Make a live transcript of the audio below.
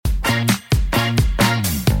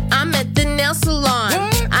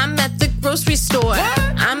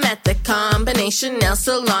combination nail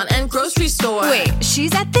salon and grocery store. Wait,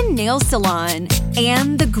 she's at the nail salon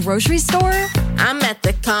and the grocery store? I'm at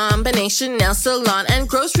the combination nail salon and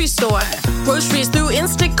grocery store. Groceries through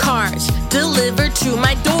Instacart, delivered to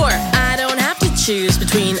my door. I don't have to choose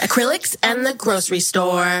between acrylics and the grocery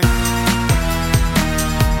store.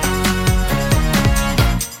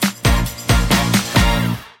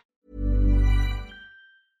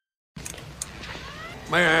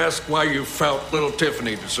 May I ask why you felt little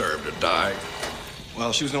Tiffany deserved to die?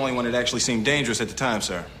 Well, she was the only one that actually seemed dangerous at the time,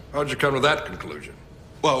 sir. How'd you come to that conclusion?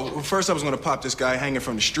 Well, first I was going to pop this guy hanging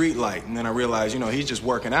from the street light, and then I realized, he's just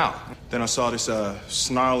working out. Then I saw this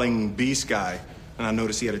snarling beast guy, and I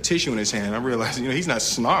noticed he had a tissue in his hand. I realized, he's not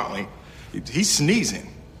snarling. He's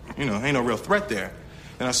sneezing. Ain't no real threat there.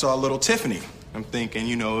 Then I saw little Tiffany. I'm thinking,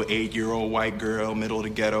 8-year-old white girl, middle of the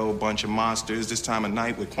ghetto, bunch of monsters, this time of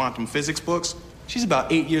night with quantum physics books. She's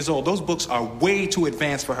about 8 years old. Those books are way too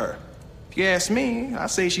advanced for her. If you ask me, I'd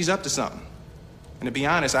say she's up to something. And to be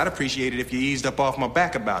honest, I'd appreciate it if you eased up off my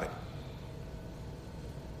back about it.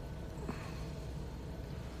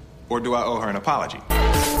 Or do I owe her an apology?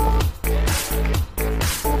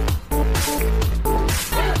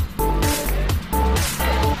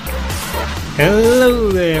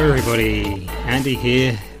 Hello there, everybody. Andy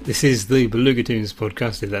here. This is the Beluga Tunes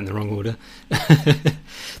podcast. Did that in the wrong order.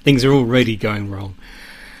 Things are already going wrong.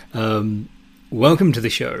 Welcome to the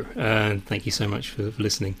show. Thank you so much for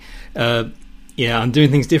listening. Yeah, I'm doing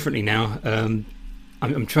things differently now.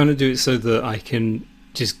 I'm trying to do it so that I can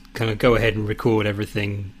just kind of go ahead and record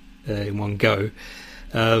everything in one go.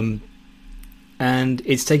 And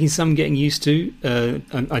it's taking some getting used to.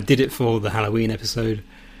 I did it for the Halloween episode.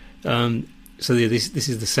 So this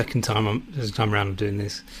is the second time around I'm doing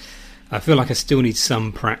this. I feel like I still need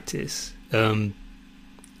some practice. And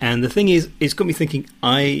the thing is, it's got me thinking,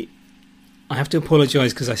 I have to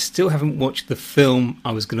apologise because I still haven't watched the film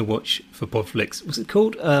I was going to watch for Podflix. What's it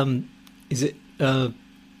called? Is it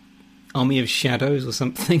Army of Shadows or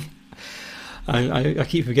something? I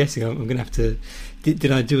keep forgetting. I'm going to have to...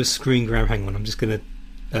 Did I do a screen grab? Hang on, I'm just going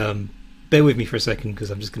to... bear with me for a second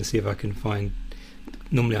because I'm just going to see if I can find...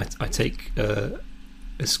 Normally I take a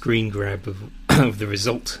screen grab of the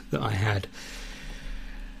result that I had.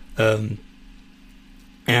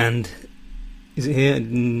 And is it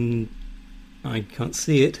here? I can't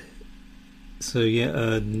see it. So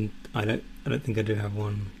yeah, I don't think I do have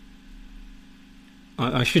one.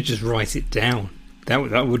 I should just write it down. That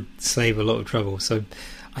would save a lot of trouble. So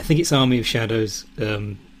I think it's Army of Shadows.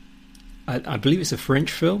 I believe it's a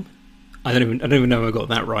French film. I don't even know if I got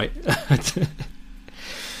that right.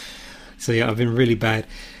 So yeah, I've been really bad.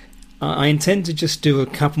 I intend to just do a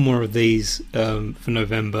couple more of these for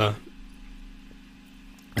November.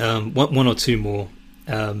 One or two more.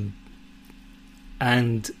 Yeah,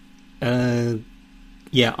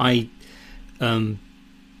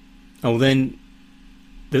 I'll then...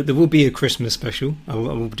 There will be a Christmas special. I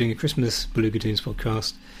will be doing a Christmas Beluga Tunes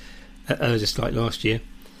podcast, just like last year.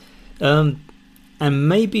 And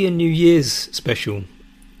maybe a New Year's special.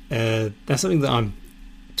 That's something that I'm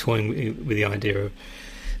toying with the idea of.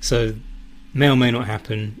 So, may or may not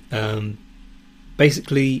happen.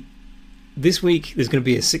 Basically, this week there's going to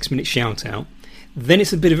be a 6-minute shout out. Then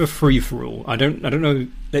it's a bit of a free for all. I don't know.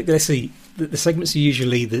 Let's see. The segments are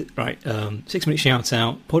usually 6-minute shout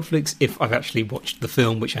out, Podflix if I've actually watched the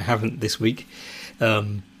film, which I haven't this week,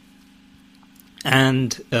 and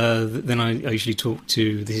then I usually talk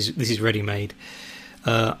to this is ready made.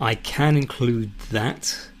 I can include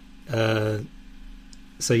that.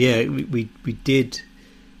 So yeah, we did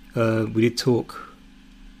talk.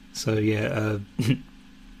 So yeah,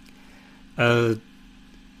 I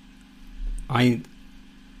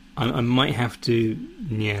might have to.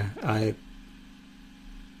 Yeah, I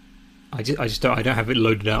don't have it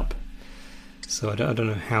loaded up, so I don't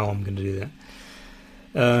know how I'm going to do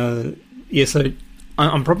that. Yeah, so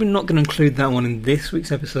I'm probably not going to include that one in this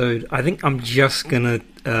week's episode. I think I'm just gonna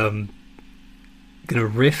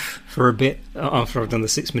riff for a bit after I've done the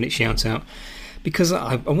 6-minute shout out, because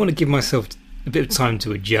I want to give myself a bit of time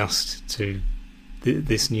to adjust to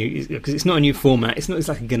this new, because it's not a new format. It's not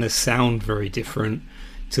exactly going to sound very different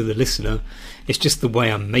to the listener. It's just the way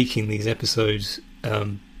I'm making these episodes.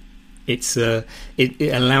 It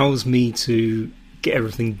allows me to get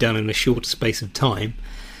everything done in a shorter space of time,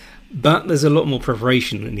 but there's a lot more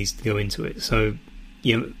preparation that needs to go into it. So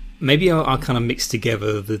maybe I'll kind of mix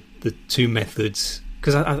together the two methods,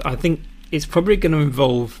 because I think it's probably going to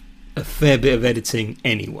involve a fair bit of editing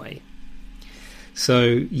anyway.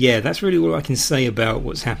 So yeah, that's really all I can say about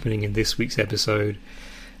what's happening in this week's episode,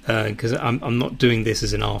 because I'm not doing this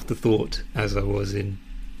as an afterthought as I was in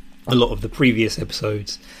a lot of the previous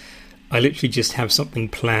episodes, I literally just have something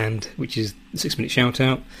planned, which is the 6-minute shout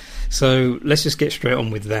out. So let's just get straight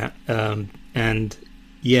on with that. And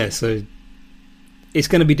yeah, so it's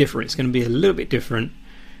going to be different. It's going to be a little bit different.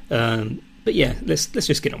 But yeah, let's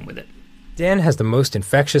just get on with it. Dan has the most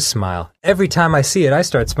infectious smile. Every time I see it, I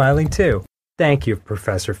start smiling too. Thank you,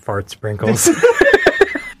 Professor Fart Sprinkles.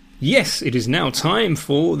 Yes, it is now time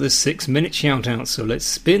for the 6-minute shout out. So let's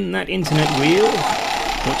spin that internet wheel.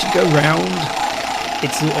 Watch it go round.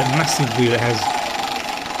 It's a massive wheel that has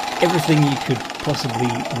everything you could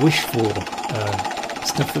possibly wish for.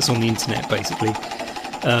 Stuff that's on the internet, basically.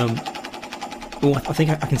 I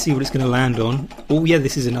think I can see what it's going to land on. Oh yeah,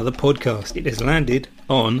 this is another podcast. It has landed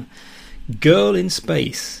on Girl in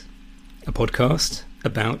Space, a podcast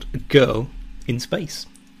about a girl in space.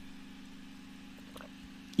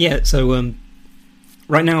 Yeah, so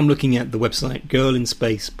right now I'm looking at the website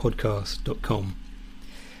girlinspacepodcast.com.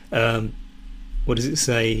 What does it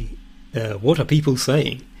say? What are people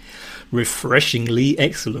saying? Refreshingly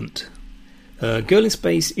excellent. Girl in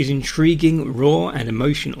Space is intriguing, raw and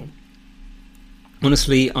emotional.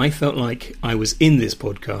 Honestly, I felt like I was in this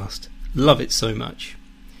podcast. Love it so much.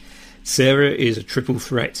 Sarah is a triple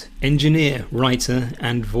threat: engineer, writer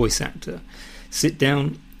and voice actor. Sit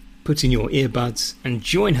down, put in your earbuds and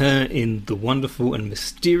join her in the wonderful and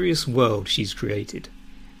mysterious world she's created.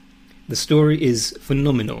 The story is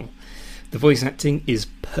phenomenal. The voice acting is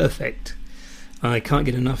perfect. I can't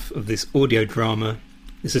get enough of this audio drama.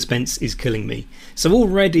 The suspense is killing me. So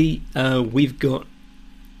already we've got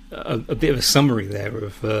a bit of a summary there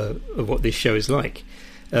of what this show is like.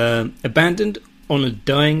 Abandoned on a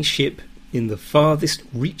dying ship in the farthest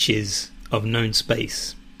reaches of known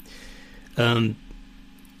space. A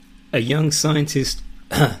young scientist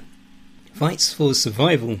fights for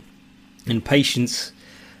survival and patience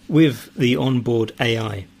with the onboard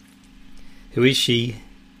AI. Who is she?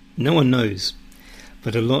 No one knows,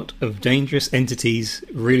 but a lot of dangerous entities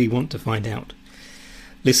really want to find out.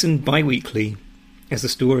 Listen bi-weekly as the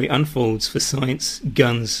story unfolds for science,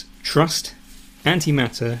 guns, trust,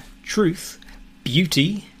 antimatter, truth,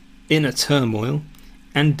 beauty, inner turmoil,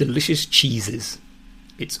 and delicious cheeses.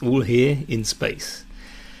 It's all here in space.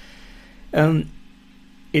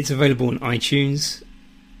 It's available on iTunes.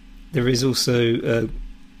 There is also,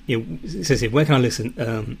 it says here, where can I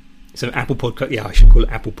listen? So Apple Podcast, yeah, I should call it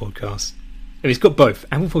Apple Podcasts. It's got both,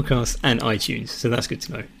 Apple Podcasts and iTunes, so that's good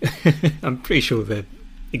to know. I'm pretty sure they're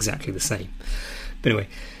exactly the same. But anyway,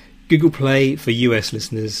 Google Play for US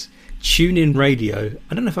listeners, TuneIn Radio.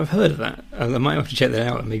 I don't know if I've heard of that. I might have to check that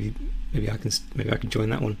out. Maybe I can join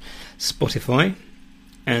that one. Spotify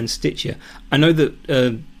and Stitcher. I know that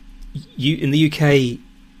in the UK,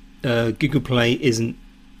 Google Play isn't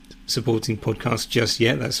supporting podcasts just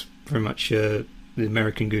yet. That's very much the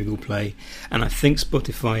American Google Play, and I think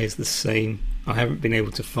Spotify is the same. I haven't been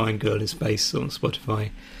able to find Girl in Space on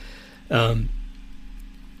Spotify.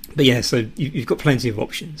 But yeah, so you've got plenty of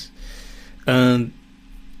options. Yeah,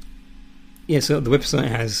 so the website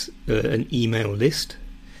has an email list.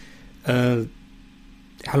 How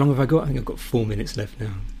long have I got? I think I've got 4 minutes left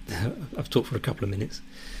now. I've talked for a couple of minutes.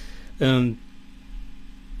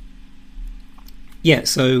 Yeah,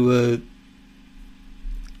 so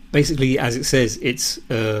basically, as it says, it's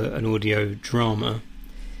an audio drama.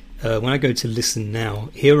 When I go to listen now,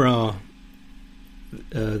 here are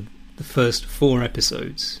the first 4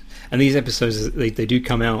 episodes. And these episodes, they do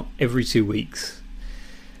come out every 2 weeks.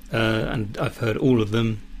 And I've heard all of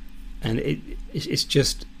them. And it's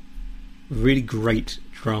just really great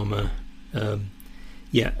drama.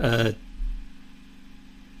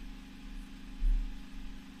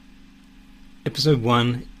 Episode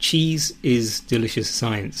 1, Cheese is Delicious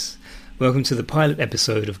Science. Welcome to the pilot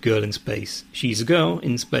episode of Girl in Space. She's a girl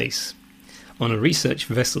in space on a research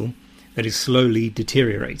vessel that is slowly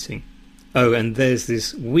deteriorating. Oh, and there's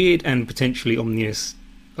this weird and potentially ominous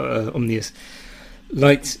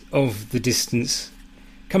light of the distance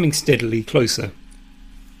coming steadily closer.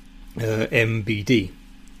 MBD.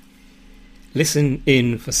 Listen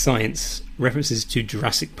in for science, references to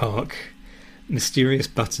Jurassic Park, mysterious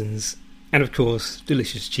buttons, and of course,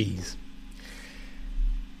 delicious cheese.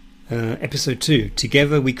 Episode 2,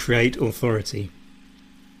 Together We Create Authority.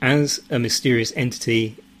 As a mysterious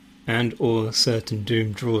entity and or certain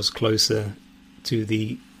doom draws closer to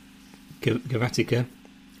the Galactica,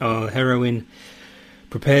 our heroine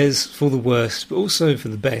prepares for the worst, but also for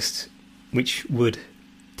the best, which would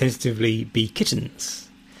tentatively be kittens.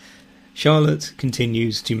 Charlotte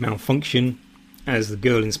continues to malfunction as the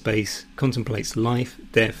girl in space contemplates life,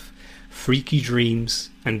 death, freaky dreams,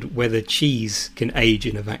 and whether cheese can age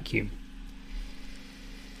in a vacuum.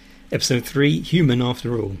 Episode 3, Human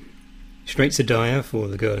After All. Straight to dire for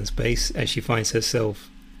the girl in space as she finds herself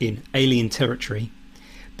in alien territory,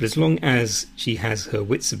 but as long as she has her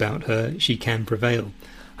wits about her, she can prevail.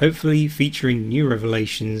 Hopefully featuring new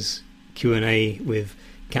revelations, Q&A with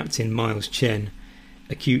Captain Miles Chen,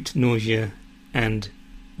 acute nausea, and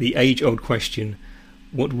the age-old question,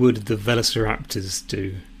 what would the Velociraptors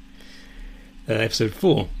do? Episode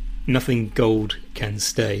 4, Nothing Gold Can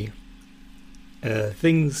Stay.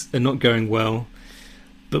 Things are not going well,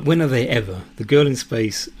 but when are they ever? The girl in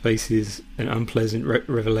space faces an unpleasant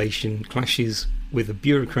revelation, clashes with a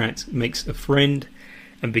bureaucrat, makes a friend,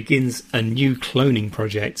 and begins a new cloning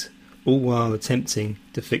project, all while attempting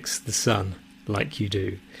to fix the sun, like you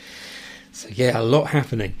do. So yeah, a lot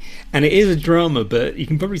happening. And it is a drama, but you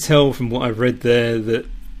can probably tell from what I've read there that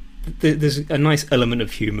there's a nice element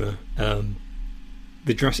of humour.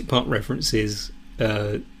 The Jurassic Park references,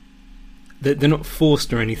 they're not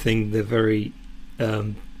forced or anything. They're very...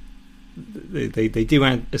 they do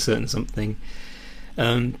add a certain something.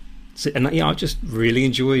 I just really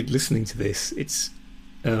enjoyed listening to this. It's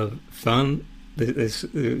fun. There's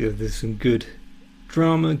some good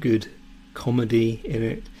drama, good comedy in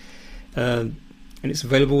it, and it's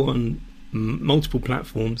available on multiple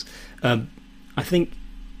platforms. I think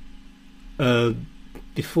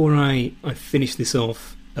before I finish this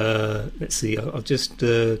off, let's see. I'll just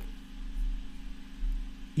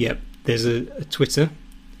there's a Twitter.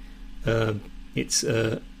 It's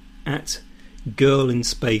at Girl in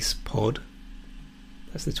Space Pod.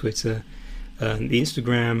 That's the Twitter. The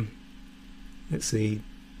Instagram. Let's see.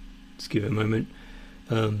 Just give it a moment.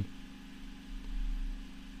 It's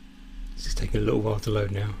just taking a little while to load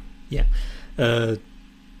now. Yeah.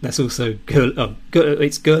 That's also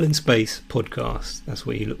it's Girl in Space Podcast. That's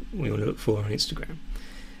what we want to look for on Instagram.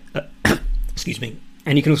 Excuse me.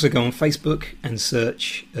 And you can also go on Facebook and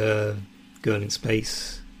search Girl in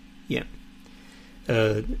Space. Yeah.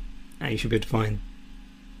 And you should be able to find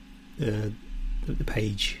the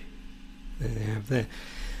page that they have there.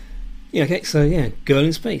 Yeah, okay, so yeah, Girl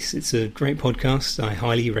in Space. It's a great podcast. I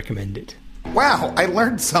highly recommend it. Wow, I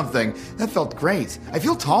learned something. That felt great. I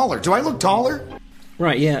feel taller. Do I look taller?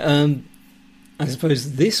 Right, yeah. I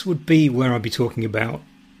suppose this would be where I'd be talking about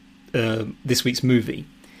this week's movie,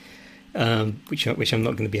 which I'm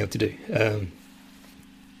not going to be able to do.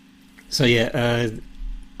 So yeah,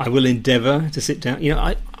 I will endeavour to sit down. You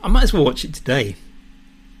know, I might as well watch it today.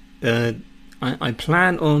 I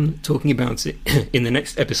plan on talking about it in the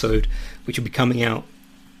next episode, which will be coming out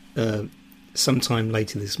sometime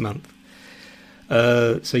later this month.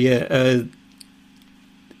 So yeah,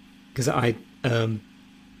 because I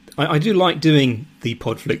do like doing the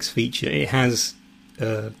Podflix feature. It has.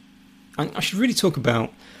 I should really talk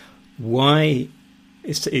about why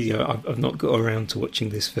it's. I've not got around to watching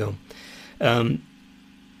this film.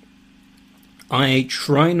 I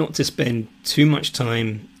try not to spend too much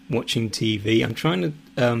time watching TV. I'm trying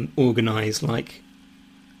to organise like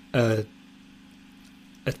a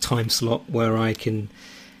time slot where I can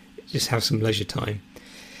just have some leisure time.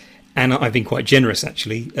 And I've been quite generous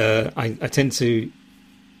actually. I tend to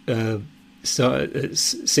start at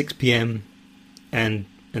 6 p.m. and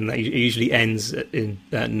that usually ends at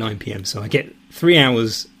 9 p.m. So I get 3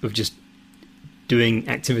 hours of just doing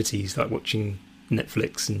activities like watching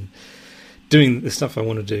Netflix and doing the stuff I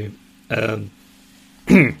want to do.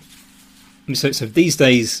 So these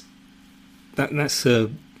days, that's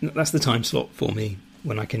the time slot for me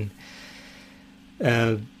when I can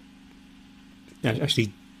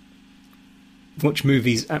actually watch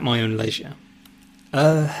movies at my own leisure.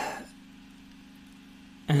 And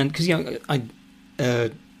because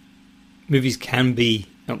movies can be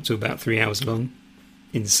up to about 3 hours long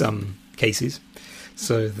in some cases,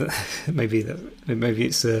 so maybe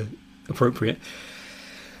it's appropriate.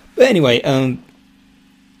 But anyway,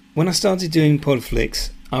 when I started doing Podflix,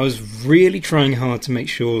 I was really trying hard to make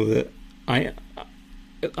sure that I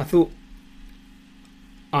thought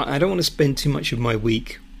I don't want to spend too much of my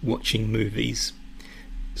week watching movies.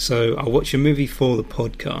 So I'll watch a movie for the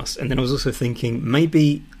podcast, and then I was also thinking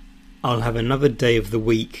maybe I'll have another day of the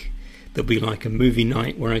week that'll be like a movie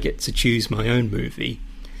night where I get to choose my own movie.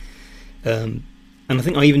 And I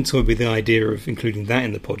think I even toyed with the idea of including that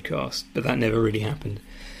in the podcast, but that never really happened.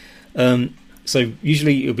 So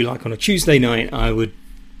usually it would be like on a Tuesday night.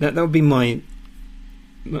 That would be my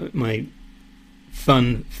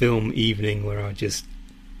fun film evening where I just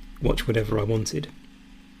watch whatever I wanted.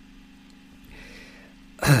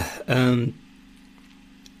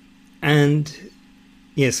 And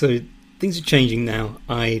yeah, so things are changing now.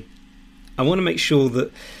 I want to make sure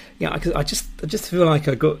that I just feel like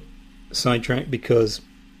I got sidetracked because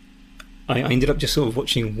I ended up just sort of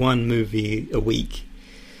watching one movie a week,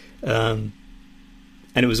 and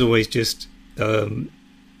it was always just it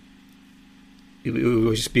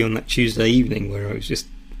would just be on that Tuesday evening where it was just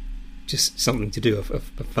something to do, a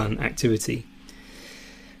fun activity.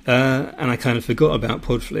 And I kind of forgot about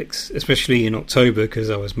Podflix, especially in October, because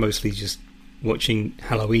I was mostly just watching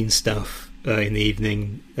Halloween stuff in the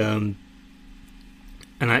evening, and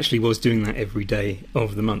I actually was doing that every day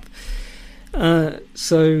of the month.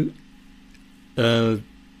 So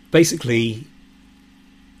basically,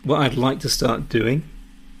 what I'd like to start doing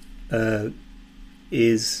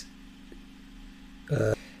is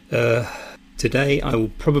today I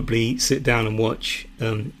will probably sit down and watch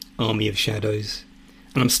Army of Shadows,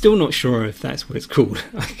 and I'm still not sure if that's what it's called.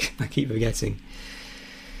 I keep forgetting.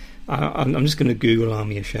 I'm just going to Google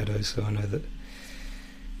Army of Shadows so I know that.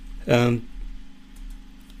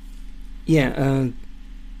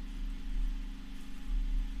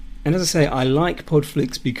 And as I say, I like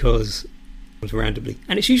Podflix because randomly,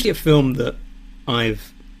 and it's usually a film that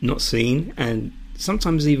I've not seen, and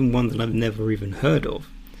sometimes even one that I've never even heard of.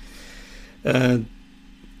 Because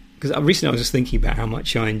recently I was just thinking about how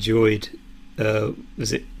much I enjoyed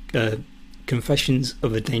Confessions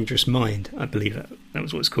of a Dangerous Mind, I believe that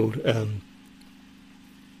was what it's called.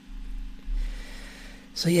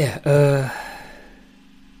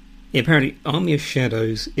 Apparently Army of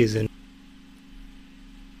Shadows is in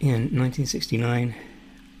 1969.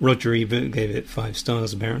 Roger Ebert gave it 5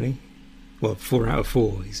 stars apparently. Well, 4 out of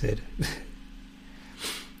 4 he said. At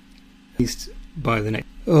least by the next.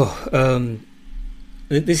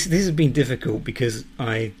 This has been difficult because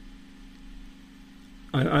I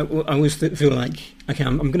always feel like, okay,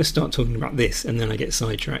 I'm going to start talking about this, and then I get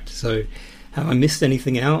sidetracked. So, have I missed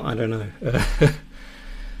anything out? I don't know.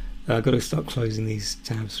 I've got to start closing these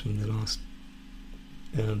tabs from the last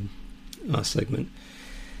segment.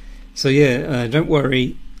 So don't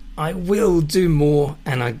worry, I will do more,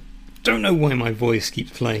 and I don't know why my voice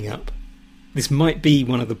keeps playing up. This might be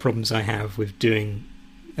one of the problems I have with doing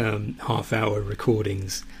half-hour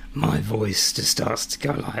recordings. My voice just starts to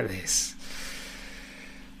go like this.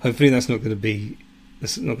 Hopefully that's not going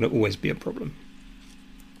to always be a problem.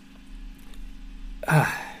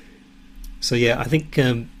 So I think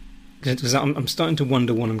because I'm starting to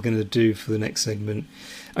wonder what I'm going to do for the next segment.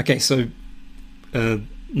 Okay, so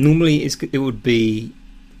normally it would be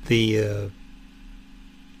the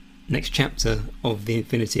next chapter of the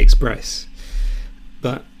Infinity Express,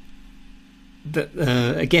 but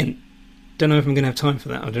again, don't know if I'm going to have time for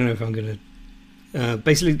that. I don't know if I'm going to.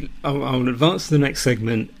 Basically, I'll advance to the next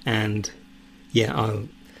segment, and I'll.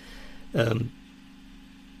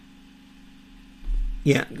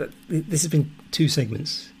 This has been 2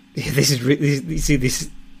 segments. This is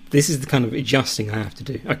the kind of adjusting I have to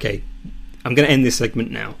do. Okay, I'm going to end this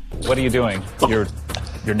segment now. What are you doing? Your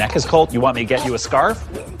neck is cold? You want me to get you a scarf?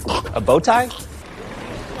 A bow tie?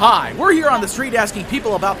 Hi, we're here on the street asking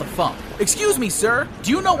people about the Fump. Excuse me, sir,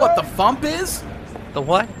 do you know what the Fump is? The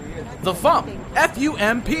what? The Fump.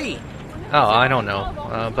 F-U-M-P. Oh, I don't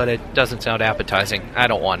know, but it doesn't sound appetizing. I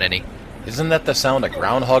don't want any. Isn't that the sound a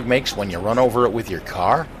groundhog makes when you run over it with your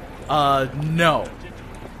car? No.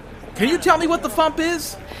 Can you tell me what the Fump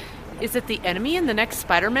is? Is it the enemy in the next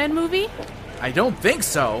Spider-Man movie? I don't think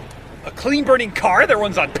so. A clean-burning car that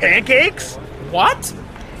runs on pancakes? What?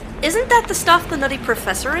 Isn't that the stuff the Nutty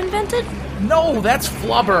Professor invented? No, that's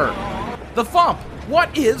flubber. The Fump.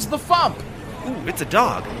 What is the Fump? Ooh, it's a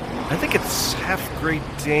dog. I think it's half Great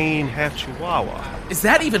Dane, half Chihuahua. Is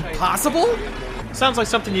that even possible? Sounds like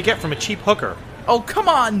something you get from a cheap hooker. Oh, come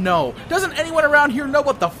on, no. Doesn't anyone around here know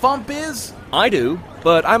what the Fump is? I do,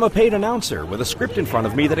 but I'm a paid announcer with a script in front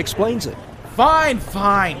of me that explains it.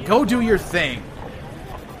 Fine. Go do your thing.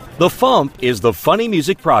 The Fump is the Funny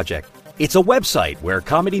Music Project. It's a website where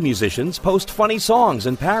comedy musicians post funny songs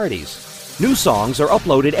and parodies. New songs are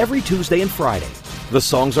uploaded every Tuesday and Friday. The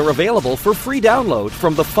songs are available for free download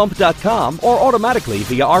from thefump.com or automatically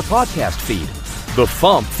via our podcast feed. The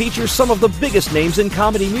Fump features some of the biggest names in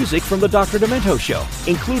comedy music from the Dr. Demento Show,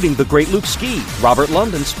 including the great Luke Ski, Robert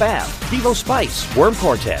London Spav, Devo Spice, Worm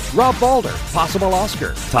Quartet, Rob Balder, Possible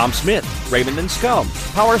Oscar, Tom Smith, Raymond and Scum,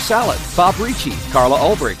 Power Salad, Bob Ricci, Carla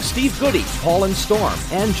Ulbrich, Steve Goody, Paul and Storm,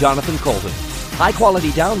 and Jonathan Colton. High-quality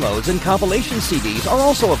downloads and compilation CDs are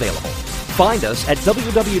also available. Find us at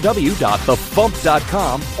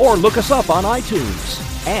www.thefump.com or look us up on iTunes.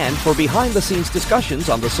 And for behind-the-scenes discussions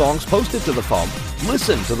on the songs posted to The Fump,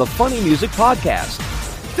 listen to the Funny Music Podcast.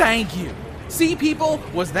 Thank you. See, people?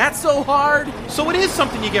 Was that so hard? So it is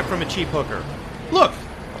something you get from a cheap hooker. Look,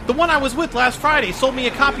 the one I was with last Friday sold me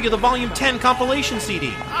a copy of the Volume 10 compilation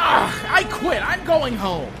CD. I quit. I'm going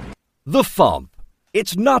home. The Fump.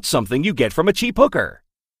 It's not something you get from a cheap hooker.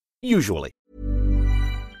 Usually.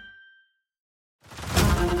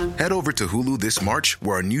 Head over to Hulu this March,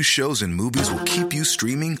 where our new shows and movies will keep you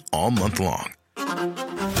streaming all month long.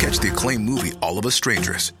 Catch the acclaimed movie All of Us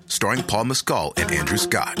Strangers, starring Paul Mescal and Andrew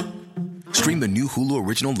Scott. Stream the new Hulu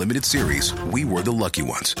original limited series We Were the Lucky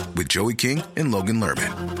Ones with Joey King and Logan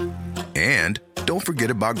Lerman. And don't forget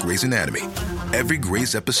about Grey's Anatomy. Every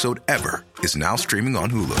Grey's episode ever is now streaming on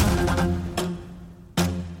Hulu.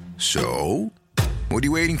 So, what are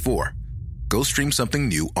you waiting for? Go stream something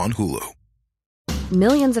new on Hulu.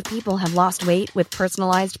 Millions of people have lost weight with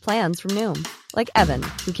personalized plans from Noom. Like Evan,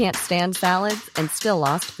 who can't stand salads and still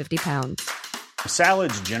lost 50 pounds.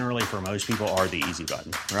 Salads generally for most people are the easy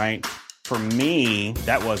button, right? For me,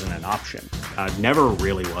 that wasn't an option. I never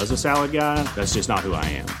really was a salad guy. That's just not who I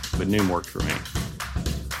am. But Noom worked for me.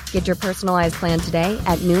 Get your personalized plan today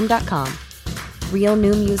at Noom.com. Real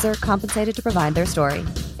Noom user compensated to provide their story.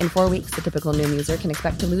 In 4 weeks, the typical Noom user can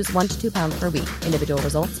expect to lose 1 to 2 pounds per week. Individual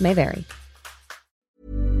results may vary.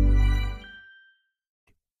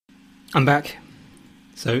 I'm back.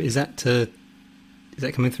 So is that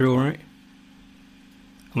coming through all right?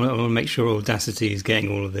 I want to make sure Audacity is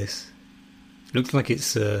getting all of this. It looks like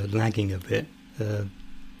it's lagging a bit.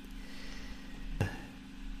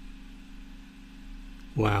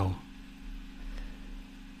 Wow.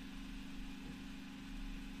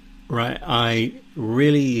 Right, I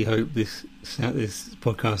really hope this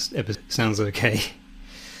podcast episode sounds okay.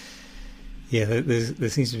 Yeah, there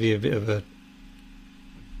seems to be a bit of a...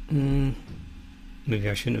 maybe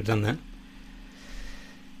I shouldn't have done that.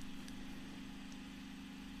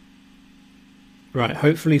 Right,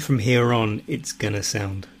 hopefully from here on it's gonna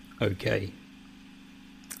sound okay.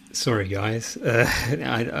 Sorry guys,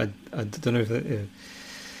 I don't know if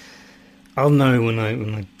I'll know when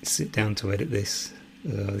I sit down to edit this.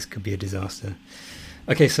 This could be a disaster.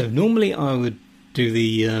 Okay, so normally I would do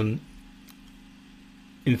the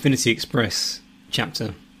Infinity Express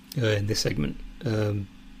chapter in this segment,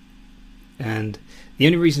 and the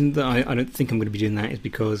only reason that I don't think I'm going to be doing that is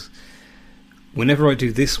because whenever I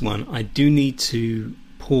do this one, I do need to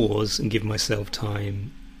pause and give myself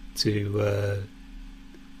time to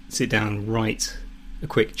sit down and write a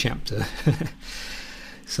quick chapter.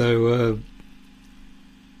 So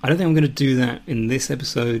I don't think I'm going to do that in this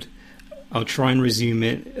episode. I'll try and resume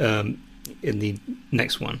it in the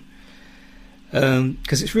next one,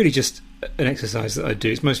 because it's really just an exercise that I do.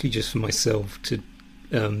 It's mostly just for myself to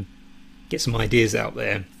get some ideas out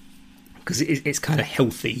there, because it's kind of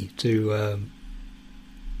healthy to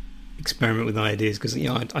experiment with ideas, because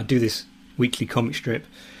I do this weekly comic strip,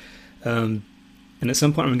 and at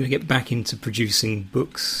some point I'm going to get back into producing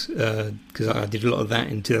books, because I did a lot of that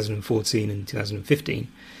in 2014 and 2015,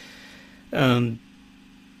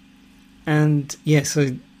 and yeah,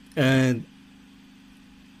 so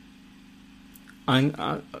I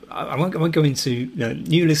won't go into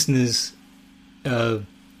new listeners.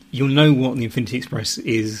 You'll know what the Infinity Express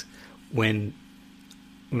is when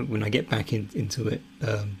I get back into it.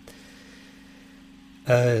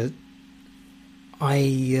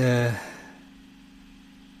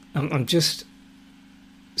 I'm just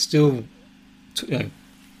still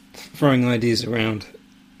throwing ideas around,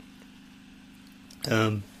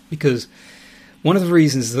 because one of the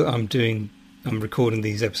reasons that I'm recording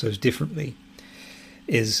these episodes differently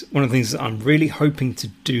is one of the things that I'm really hoping to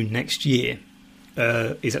do next year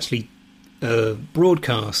is actually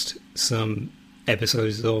broadcast some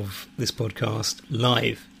episodes of this podcast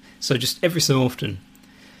live. So just every so often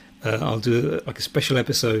I'll do like a special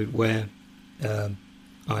episode where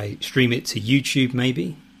I stream it to YouTube,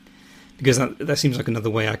 maybe, because that seems like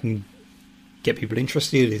another way I can get people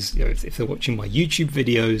interested. Is if they're watching my YouTube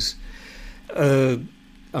videos,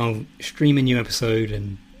 I'll stream a new episode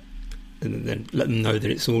and then let them know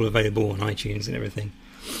that it's all available on iTunes and everything.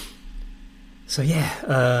 So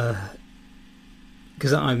yeah,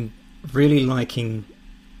 because I'm really liking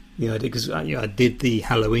the idea, because I did the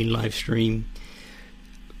Halloween live stream.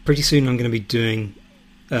 Pretty soon I'm going to be doing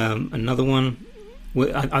another one.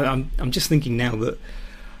 I'm just thinking now that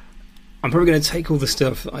I'm probably going to take all the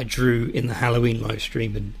stuff that I drew in the Halloween live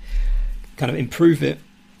stream and kind of improve it,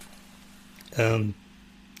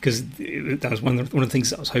 because that was one of the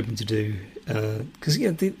things that I was hoping to do. Because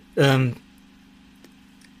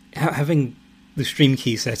having the stream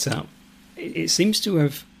key set up, it seems to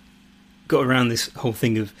have got around this whole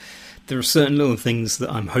thing of there are certain little things that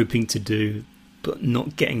I'm hoping to do but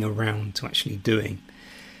not getting around to actually doing,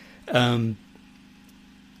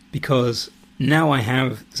 because now I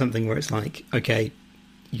have something where it's like, okay,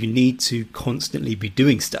 you need to constantly be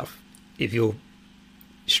doing stuff if you're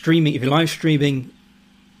streaming, if you're live streaming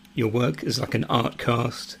your work as like an art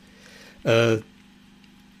cast,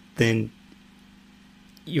 then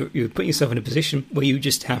you're putting yourself in a position where you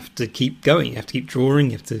just have to keep going. You have to keep drawing.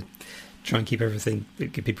 You have to try and keep everything,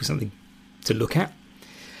 give people something to look at.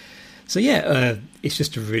 So yeah, it's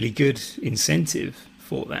just a really good incentive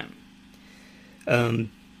for that. And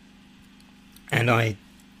I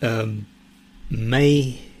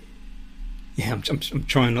may, yeah, I'm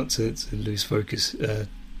trying not to lose focus.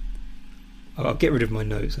 I'll get rid of my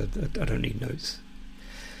notes. I don't need notes.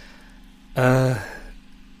 I'm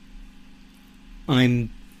going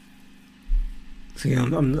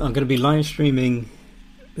to be live streaming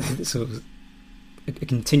sort of a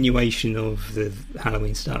continuation of the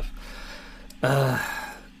Halloween stuff. I'm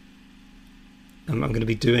going to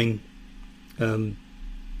be doing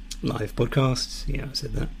live podcasts. Yeah, I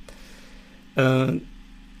said that. And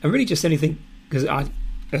really just anything, because I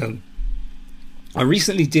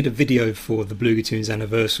recently did a video for the Blugatoons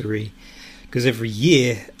anniversary, because every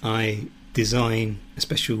year I design a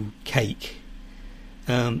special cake,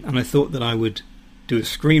 and I thought that I would do a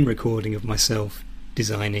screen recording of myself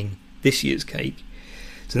designing this year's cake.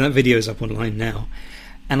 So that video is up online now,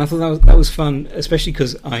 and I thought that was fun, especially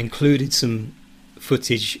because I included some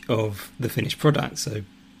footage of the finished product. So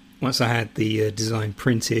once I had the design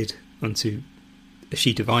printed onto a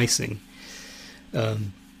sheet of icing, I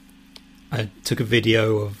took a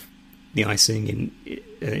video of the icing in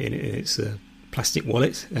its plastic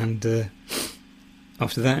wallet, and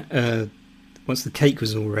after that, once the cake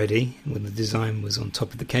was all ready, when the design was on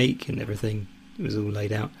top of the cake and everything was all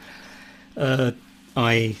laid out,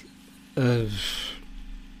 I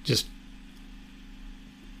just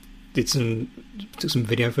took some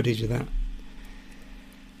video footage of that.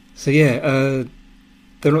 So yeah,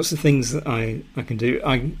 there are lots of things that I can do.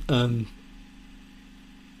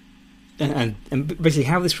 And basically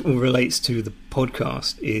how this all relates to the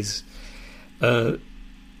podcast is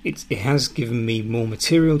it has given me more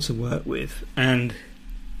material to work with, and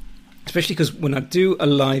especially because when I do a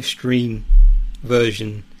live stream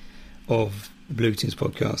version of the Blugatoons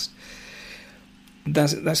podcast,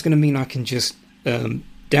 that's going to mean I can just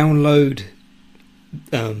download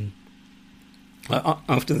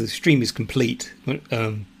after the stream is complete.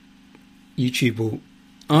 YouTube will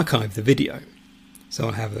archive the video, so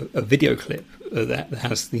I'll have a video clip that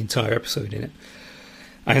has the entire episode in it.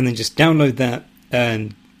 I can then just download that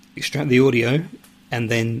and extract the audio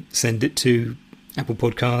and then send it to Apple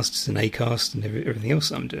Podcasts and Acast and everything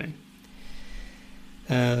else I'm doing.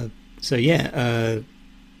 So yeah,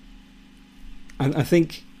 I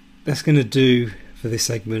think that's going to do for this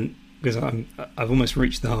segment, because I've almost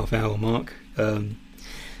reached the half-hour mark. But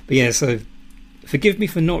yeah, so forgive me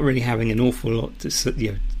for not really having an awful lot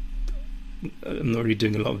to, I'm not really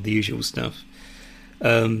doing a lot of the usual stuff.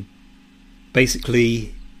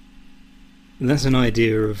 Basically, that's an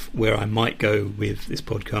idea of where I might go with this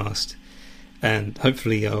podcast, and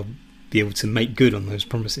hopefully I'll be able to make good on those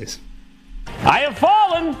promises. I have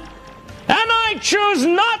fallen, and I choose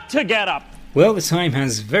not to get up. Well, the time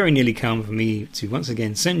has very nearly come for me to once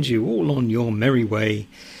again send you all on your merry way.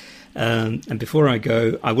 And before I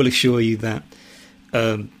go, I will assure you that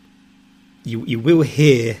you will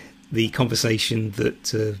hear the conversation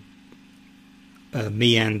that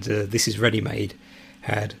me and This Is Ready Made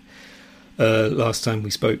had last time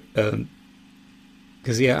we spoke.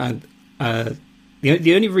 Because the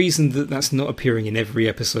only reason that that's not appearing in every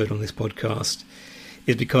episode on this podcast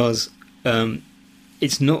is because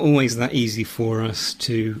it's not always that easy for us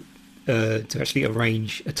to actually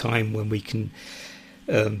arrange a time when we can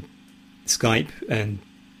Skype and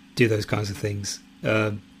do those kinds of things,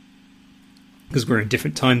 because we're in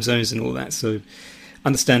different time zones and all that. So,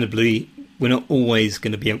 understandably, we're not going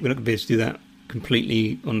to be able to do that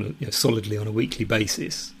completely solidly on a weekly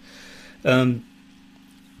basis. But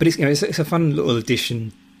it's a fun little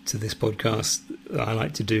addition to this podcast that I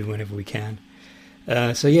like to do whenever we can.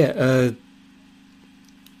 So yeah,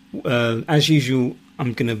 as usual,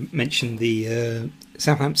 I'm going to mention the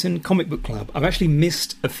Southampton Comic Book Club. I've actually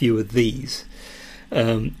missed a few of these.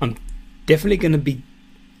 I'm definitely going to be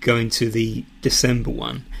going to the December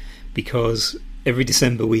one, because every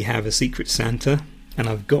December we have a Secret Santa, and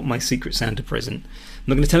I've got my Secret Santa present. I'm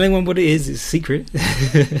not going to tell anyone what it is, it's a secret.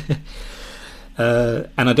 And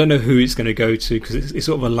I don't know who it's going to go to, because it's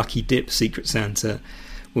sort of a lucky dip Secret Santa.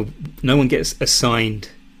 Well, no one gets assigned,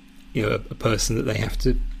 a person that they have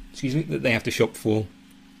to, shop for.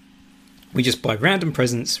 We just buy random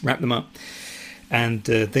presents, wrap them up, and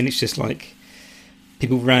then it's just like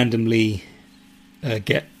people randomly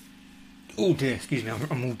get. Oh dear, excuse me,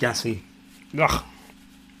 I'm all gassy. Ugh.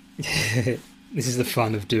 this is the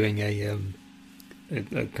fun of doing a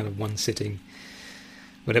kind of one sitting,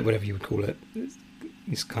 whatever you would call it.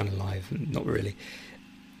 It's kind of live, not really.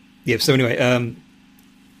 Yeah. So anyway,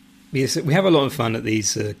 yes, we have a lot of fun at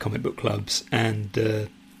these comic book clubs, and they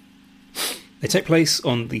take place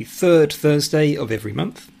on the third Thursday of every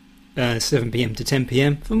month, 7 p.m. to 10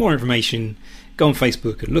 p.m. For more information, go on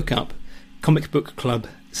Facebook and look up Comic Book Club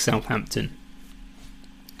Southampton.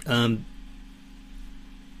 In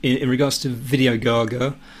regards to Video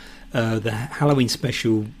Gaga, the Halloween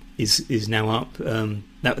special is now up.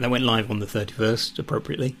 That went live on the 31st,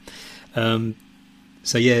 appropriately.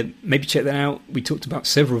 So yeah, maybe check that out. We talked about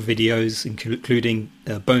several videos, including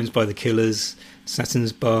Bones by the Killers,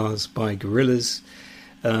 Saturn's Bars by Gorillaz,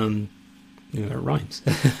 that rhymes.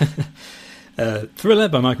 Thriller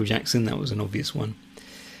by Michael Jackson, that was an obvious one,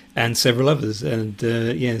 and several others. And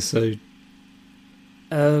so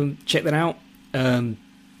check that out.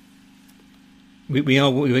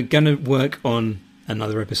 We're going to work on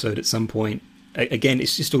another episode at some point. Again,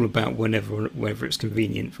 it's just all about whenever it's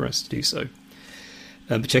convenient for us to do so.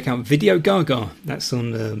 But check out Video Gaga. That's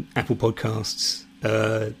on Apple Podcasts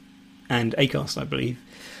and Acast, I believe.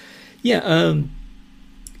 Yeah.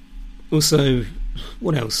 Also,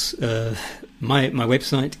 what else? My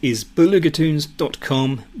website is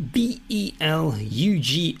belugatoons.com.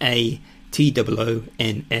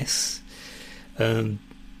 BELUGATOONS.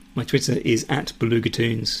 My Twitter is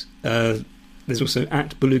 @belugatoons. There's also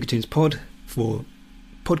 @belugatoonspod for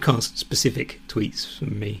podcast-specific tweets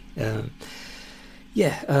from me. I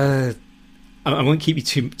won't keep you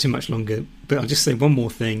too much longer, but I'll just say one more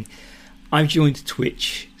thing. I've joined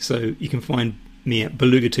Twitch, so you can find me at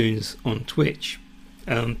Belugatoons on Twitch.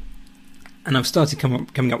 And I've started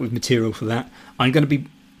coming up with material for that. I'm going to be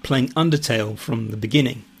playing Undertale from the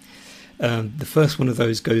beginning. The first one of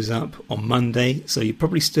those goes up on Monday, so you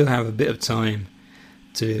probably still have a bit of time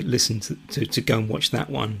to listen to go and watch that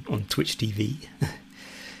one on Twitch TV.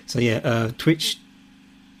 So yeah,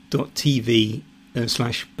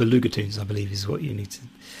 twitch.tv/Belugatoons, I believe, is what you need to.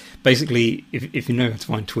 Basically, if you know how to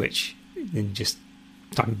find Twitch, then just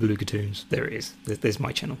type in Belugatoons. There it is. There's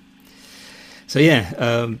my channel. So yeah,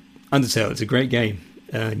 Undertale. It's a great game.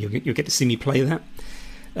 You'll get to see me play that.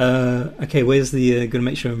 Okay, where's the... going to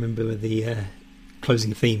make sure I remember where the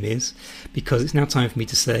closing theme is, because it's now time for me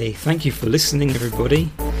to say thank you for listening,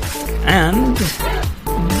 everybody, and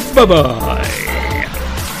bye-bye.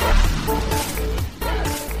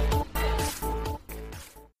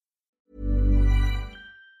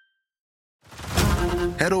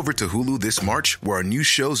 Head over to Hulu this March, where our new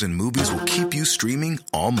shows and movies will keep you streaming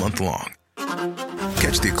all month long.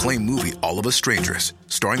 Catch the acclaimed movie All of Us Strangers,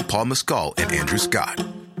 starring Paul Mescal and Andrew Scott.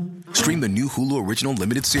 Stream the new Hulu original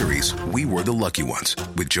limited series We Were the Lucky Ones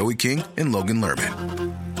with Joey King and Logan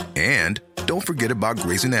Lerman. And don't forget about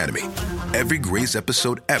Grey's Anatomy. Every Grey's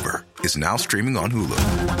episode ever is now streaming on Hulu.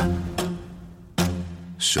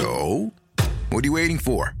 So, what are you waiting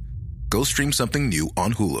for? Go stream something new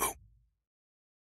on Hulu.